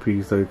Build-A-Figure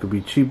piece so it could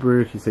be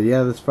cheaper? He said,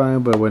 yeah, that's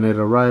fine. But when it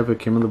arrived, it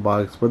came in the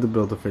box with the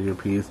Build-A-Figure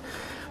piece.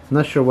 I'm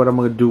not sure what I'm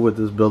gonna do with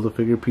this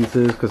Build-A-Figure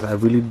pieces because I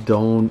really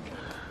don't.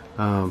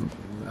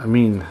 I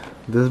mean,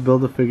 this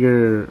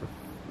Build-A-Figure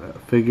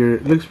figure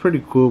looks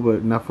pretty cool,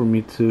 but not for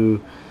me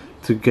to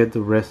get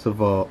the rest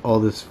of all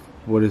this.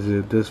 What is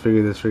it? This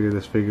figure, this figure,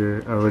 this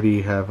figure. I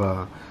already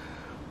have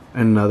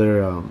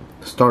another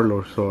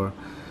Star-Lord, so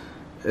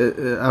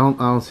I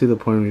don't see the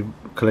point of me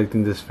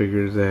collecting these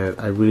figures that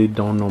I really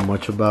don't know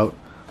much about.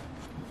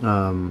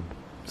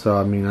 So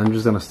I mean, I'm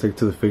just gonna stick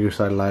to the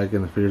figures I like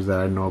and the figures that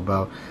I know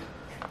about.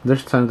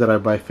 There's times that I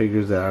buy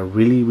figures that are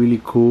really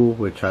cool,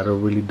 which I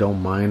really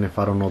don't mind if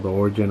I don't know the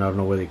origin, I don't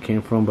know where they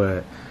came from.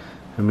 But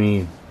I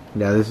mean,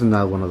 yeah, this is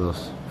not one of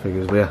those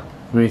figures. But yeah,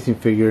 amazing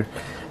figure.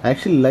 I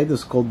actually like the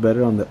sculpt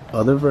better on the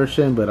other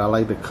version, but I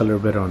like the color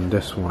better on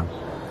this one.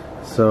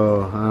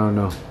 So I don't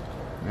know.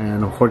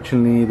 And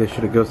unfortunately, they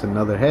should have given us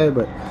another head.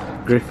 But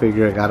great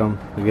figure. I got him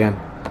again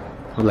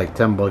for like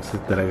 10 bucks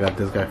that I got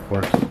this guy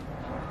for.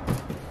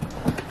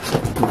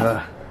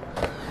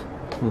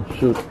 Oh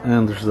shoot,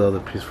 and there's the other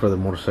piece for the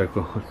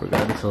motorcycle. I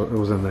forgot, so it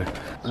was in there.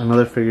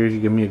 Another figure, he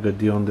gave me a good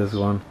deal on this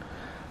one.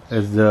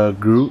 Is the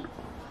Groot.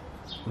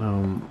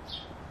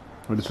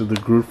 What is it? The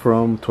Groot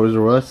from Toys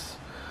R Us.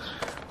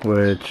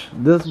 Which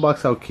this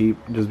box I'll keep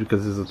just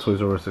because it's a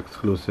Toys R Us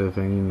exclusive,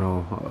 and you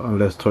know,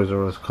 unless Toys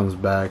R Us comes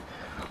back,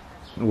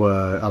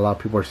 well, a lot of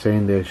people are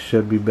saying they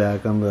should be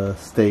back on the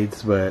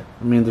States, but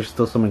I mean, there's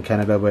still some in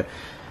Canada, but.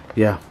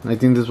 Yeah, I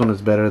think this one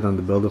is better than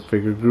the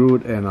Build-A-Figure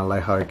Groot, and I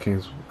like how it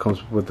comes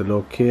with the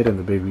little kid and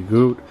the baby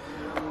Groot,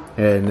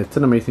 and it's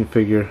an amazing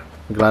figure.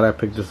 I'm glad I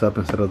picked this up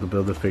instead of the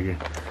Build-A-Figure.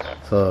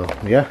 So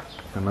yeah,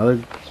 another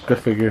good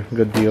figure,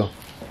 good deal.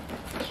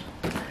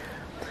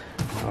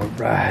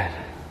 Alright,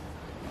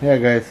 yeah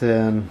guys,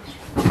 and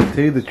to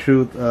tell you the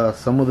truth,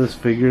 some of these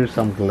figures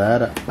I'm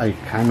glad I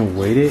kind of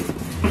waited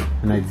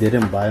and I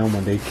didn't buy them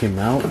when they came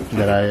out,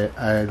 that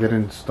I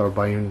didn't start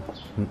buying.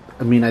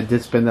 I mean, I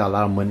did spend a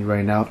lot of money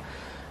right now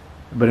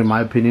But in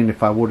my opinion,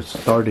 if I would have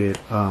started,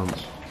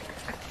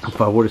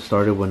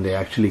 when they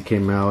actually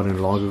came out and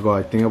long ago,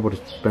 I think I would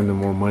have spent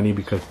more money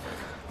because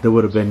they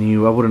would have been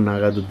new. I would have not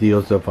got the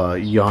deals of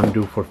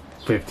Yondu for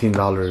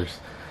 $15,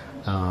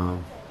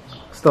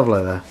 stuff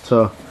like that.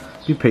 So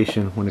be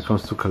patient when it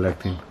comes to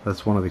collecting.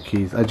 That's one of the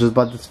keys. I just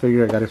bought this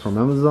figure. I got it from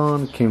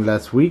Amazon. It came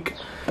last week,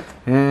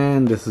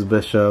 and this is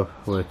Bishop,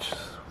 which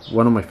is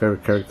one of my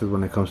favorite characters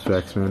when it comes to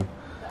X-Men.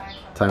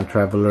 Time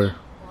traveler.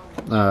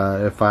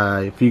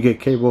 If you get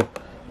cable,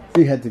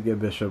 you had to get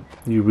Bishop.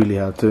 You really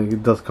have to.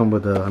 It does come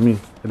with a, I mean,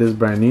 it is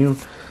brand new.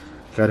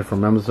 Got it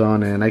from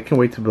Amazon, and I can't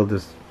wait to build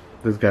this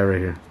guy right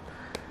here.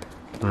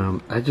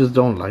 I just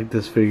don't like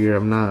this figure.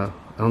 I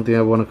don't think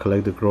I want to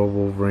collect the girl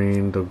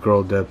Wolverine, the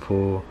girl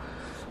Deadpool.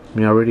 I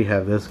mean, I already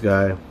have this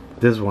guy.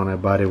 This one I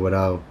bought it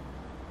without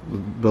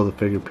build a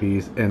figure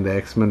piece, and the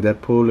X-Men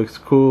Deadpool looks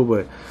cool,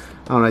 but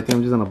I don't know. I think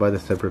I'm just gonna buy the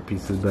separate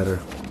pieces better.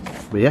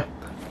 But yeah,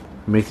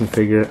 amazing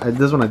figure.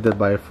 This one I did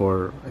buy it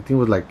for, I think it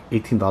was like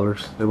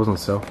 $18. It was on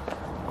sale.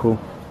 Cool.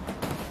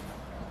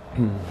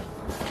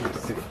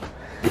 Let's see.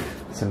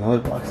 It's another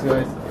box,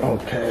 guys.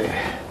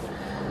 Okay.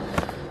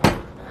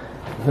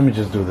 Let me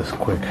just do this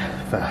quick,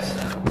 fast.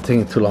 I'm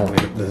taking too long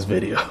to get this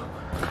video.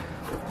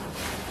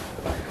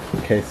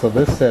 Okay, so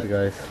this set,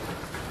 guys.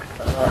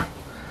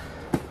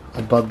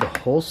 I bought the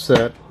whole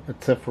set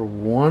except for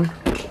one.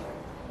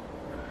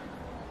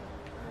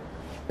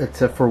 I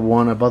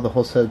bought the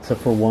whole set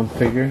except for one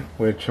figure,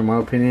 which, in my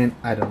opinion,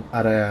 I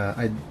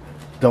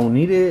don't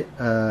need it.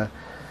 I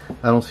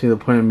don't see the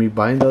point of me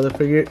buying the other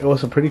figure. It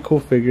was a pretty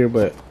cool figure,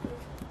 but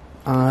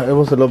it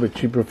was a little bit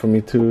cheaper for me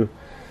too.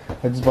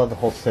 I just bought the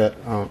whole set,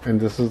 and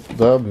this is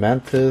the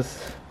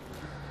Mantis.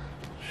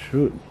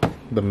 Shoot,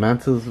 the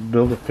Mantis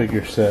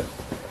Build-A-Figure set,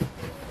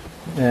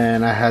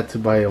 and I had to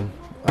buy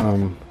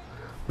them.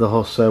 The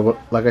whole set.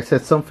 Like I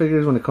said, some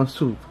figures, when it comes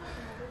to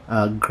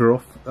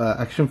girl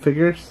action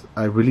figures,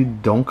 I really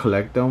don't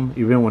collect them.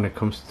 Even when it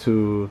comes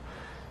to,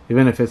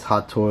 even if it's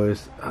Hot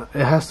Toys,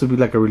 it has to be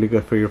like a really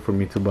good figure for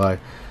me to buy.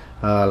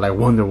 Like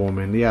Wonder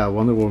Woman. Yeah,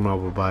 Wonder Woman I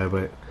would buy,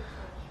 but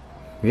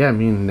yeah, I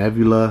mean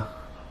Nebula.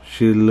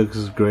 She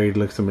looks great,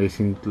 looks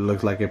amazing,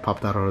 looks like it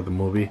popped out of the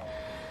movie.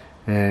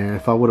 And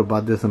if I would have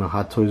bought this in a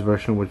Hot Toys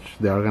version, which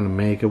they are gonna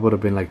make, it would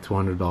have been like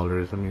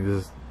 $200. I mean,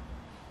 this is,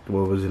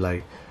 what was it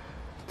like?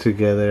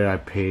 Together, I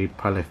paid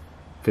probably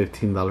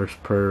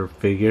 $15 per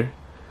figure,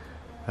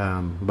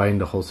 buying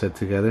the whole set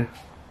together.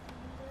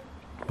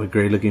 But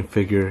great looking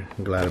figure.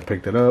 I'm glad I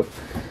picked it up.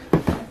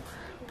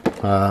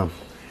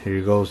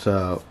 Here goes.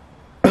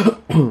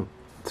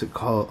 What's it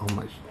called? Oh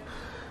my!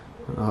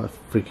 I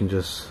freaking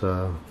just.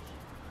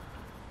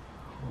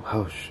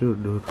 Oh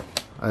shoot, dude!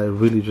 I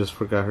really just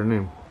forgot her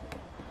name.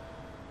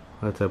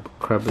 What type of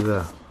crap is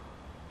that?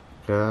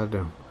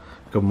 Goddamn.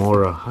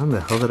 Gamora. How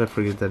the hell did I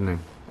forget that name?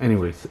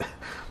 Anyways,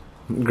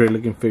 great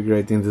looking figure.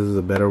 I think this is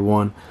a better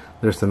one.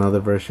 There's another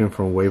version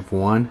from Wave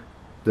 1.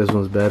 This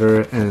one's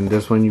better. And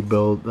this one you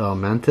build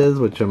Mantis,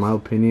 which in my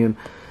opinion,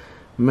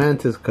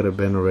 Mantis could have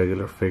been a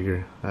regular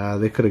figure.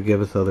 They could have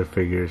given us other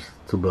figures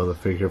to build a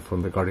figure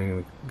from the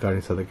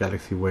Guardians of the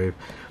Galaxy Wave.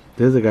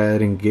 This is a guy I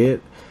didn't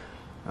get.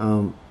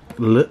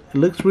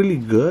 Looks really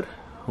good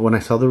when I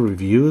saw the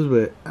reviews,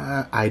 but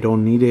I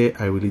don't need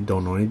it. I really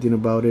don't know anything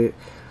about it.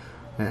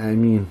 I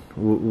mean,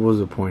 what was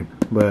the point?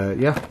 But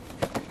yeah,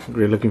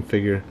 great looking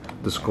figure.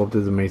 The sculpt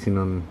is amazing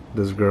on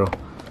this girl.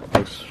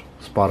 Looks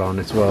spot on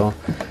as well.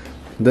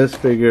 This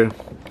figure,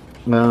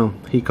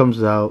 he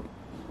comes out.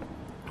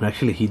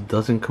 Actually, he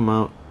doesn't come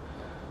out.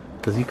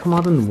 Does he come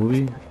out in the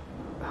movie?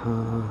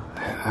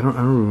 I don't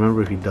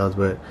remember if he does,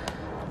 but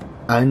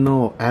I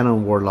know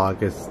Adam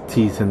Warlock is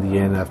teased in the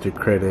end after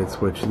credits,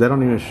 which they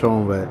don't even show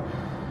him. But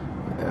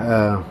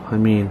I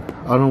mean,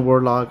 Adam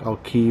Warlock, I'll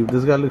keep.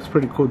 This guy looks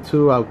pretty cool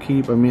too. I'll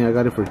keep. I mean, I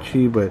got it for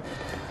cheap, but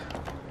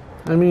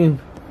I mean,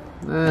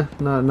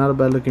 not a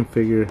bad looking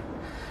figure.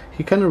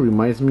 He kind of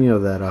reminds me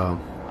of that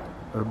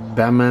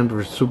Batman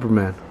vs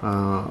Superman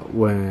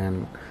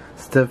when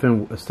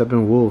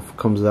Steppenwolf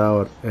comes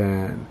out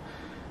and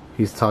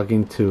he's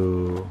talking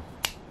to,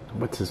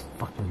 what's his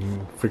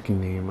freaking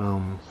name?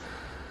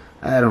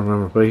 I don't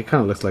remember, but he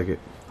kind of looks like it.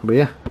 But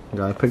yeah,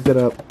 I picked it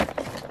up.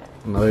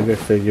 Another good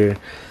figure.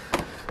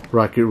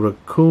 Rocket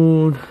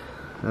Raccoon.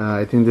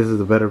 I think this is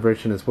a better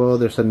version as well.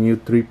 There's a new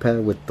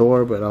 3-pack with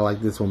Thor, but I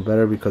like this one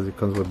better because it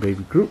comes with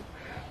Baby Groot.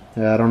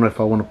 I don't know if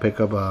I want to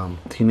pick up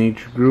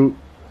Teenage Groot,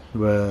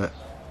 but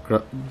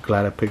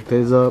glad I picked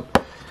this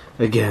up.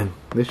 Again,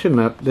 they should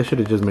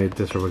have just made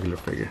this a regular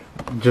figure.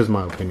 Just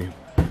my opinion.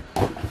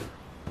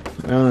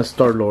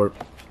 Star-Lord.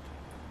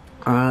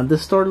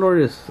 This Star-Lord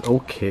is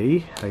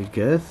okay, I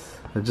guess.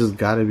 I just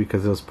got it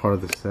because it was part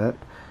of the set.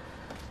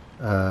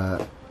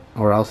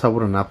 Or else I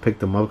would have not picked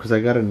them up, because I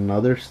got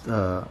another.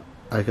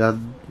 I got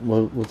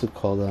what's it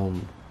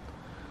called?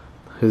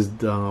 His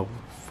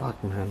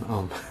fuck man.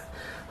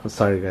 I'm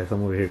sorry guys,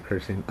 I'm over here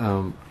cursing.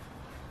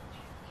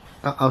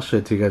 I'll show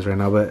it to you guys right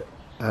now. But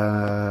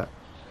I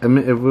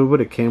mean, if it would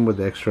have came with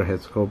the extra head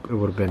sculpt, it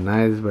would have been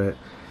nice. But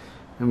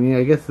I mean,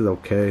 I guess it's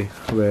okay.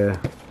 But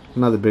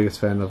I'm not the biggest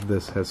fan of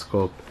this head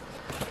sculpt.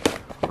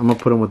 I'm gonna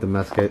put him with the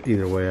mask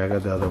either way. I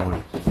got the other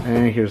one.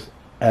 And here's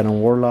Adam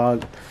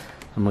Warlock.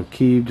 I'm gonna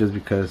keep just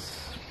because,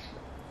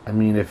 I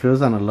mean, if it was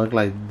gonna look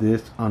like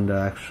this on the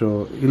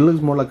actual, it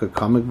looks more like a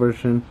comic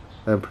version.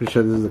 I'm pretty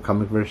sure this is a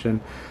comic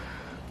version.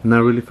 I'm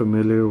not really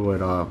familiar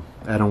with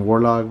Adam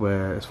Warlock, but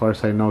as far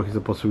as I know, he's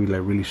supposed to be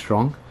like really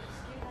strong.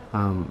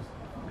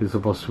 He's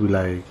supposed to be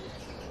like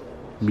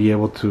be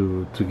able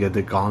to get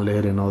the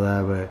gauntlet and all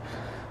that, but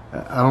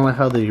I don't like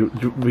how they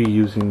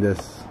reusing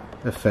this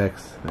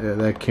effects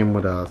that came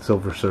with a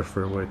Silver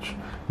Surfer, which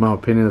in my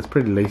opinion is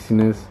pretty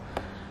laziness.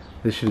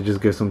 They should just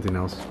get something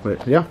else,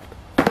 but yeah.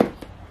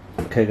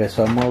 Okay guys,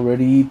 so I'm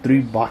already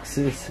 3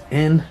 boxes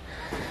in.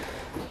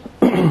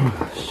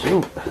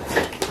 Shoot.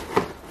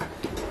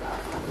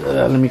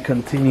 Let me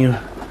continue.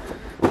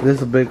 This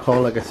is a big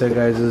haul. Like I said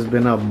guys, it's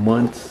been a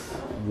month's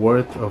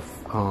worth of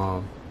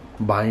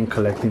buying,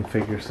 collecting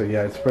figures, so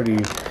yeah, it's pretty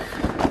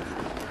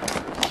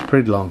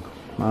long.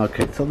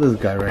 Okay, so this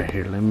guy right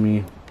here, let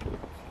me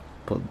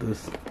put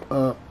this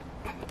up.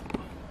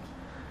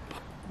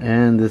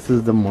 And this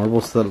is the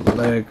Marvel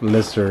Select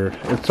Lizard.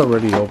 It's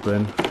already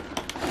open.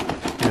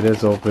 It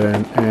is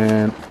open,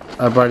 and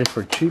I bought it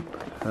for cheap.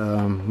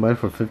 Bought it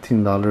for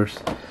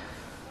 $15.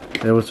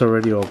 It was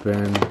already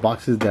open. The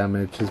box is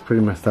damaged. It's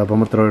pretty messed up. I'm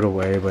gonna throw it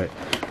away, but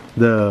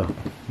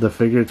the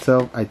figure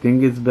itself, I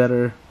think it's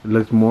better. It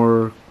looks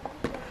more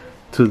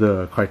to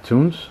the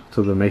cartoons,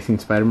 to the Amazing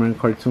Spider-Man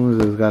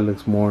cartoons. This guy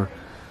looks more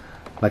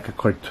like a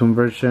cartoon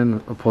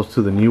version opposed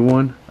to the new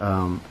one.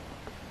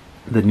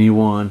 The new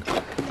one,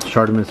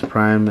 Shartimus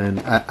Prime, and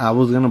I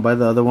was gonna buy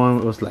the other one.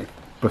 It was like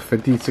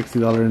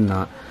 $50-$60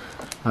 and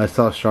I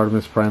saw a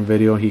Shartimus Prime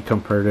video. He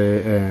compared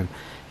it, and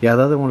yeah,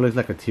 the other one looks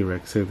like a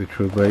T-Rex, to say the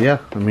truth. But yeah,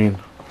 I mean,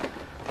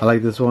 I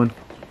like this one.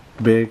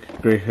 Big,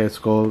 great head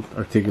sculpt,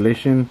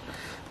 articulation.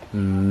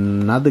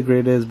 Not the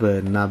greatest,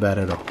 but not bad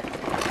at all.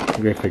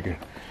 Great figure.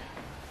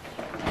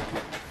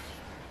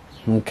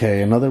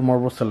 Okay, another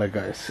Marvel Select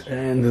guys,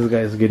 and this guy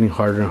is getting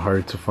harder and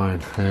harder to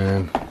find,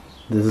 and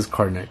this is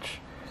Carnage.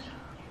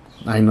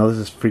 I know this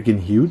is freaking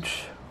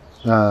huge.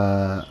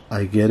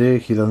 I get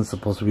it, he doesn't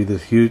supposed to be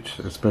this huge,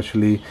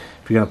 especially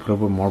if you're gonna put up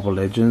with Marvel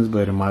Legends,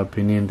 but in my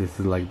opinion this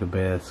is like the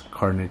best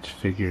Carnage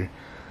figure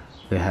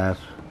they have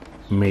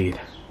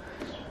made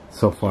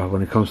so far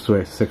when it comes to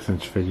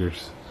 6-inch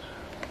figures.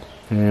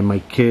 And my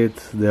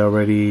kids, they're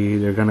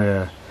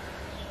gonna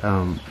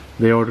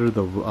they ordered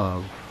the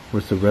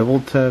what's the Rebel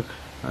Tech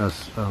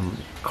as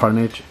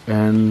Carnage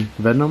and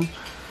Venom,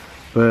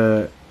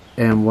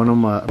 and one of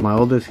my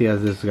oldest, he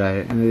has this guy,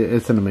 and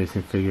it's an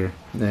amazing figure,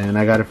 and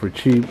I got it for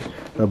cheap.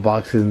 The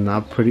box is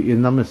not pretty, it's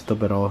not messed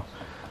up at all.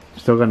 I'm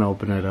still gonna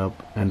open it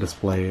up and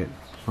display it,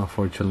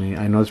 unfortunately.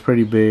 I know it's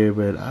pretty big,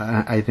 but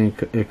I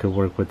think it could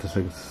work with the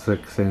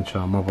 6-inch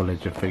Marvel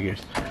Legend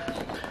figures.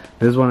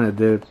 This one I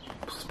did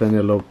spend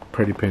a little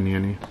pretty penny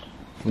on it,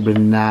 but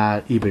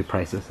not eBay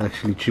prices.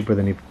 Actually cheaper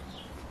than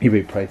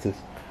eBay prices.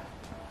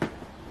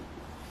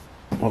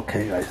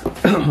 Okay guys,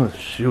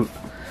 shoot.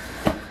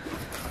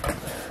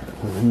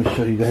 Let me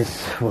show you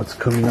guys what's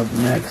coming up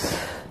next.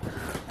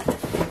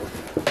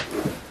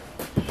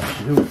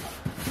 Shoot.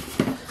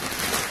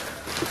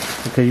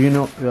 Okay, you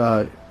know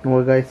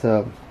what guys,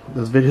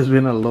 this video's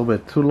been a little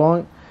bit too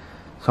long,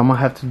 so I'm gonna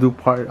have to do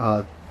part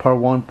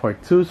 1,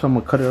 part 2. So I'm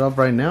gonna cut it off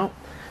right now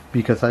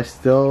because I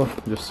still,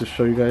 just to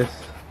show you guys,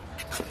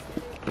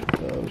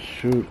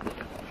 shoot,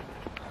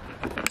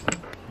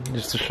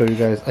 just to show you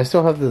guys, I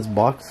still have this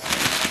box,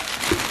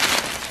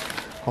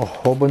 a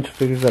whole bunch of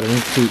figures that I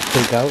need to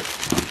take out.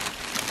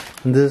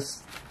 And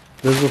this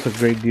was a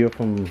great deal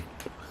from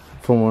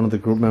one of the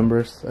group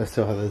members. I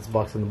still have this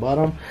box in the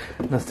bottom,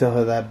 and I still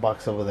have that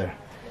box over there.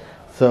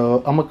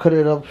 So I'm gonna cut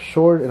it up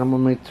short, and I'm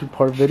gonna make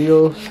 2-part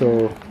videos.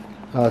 So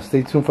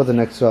stay tuned for the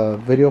next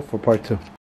video for part 2.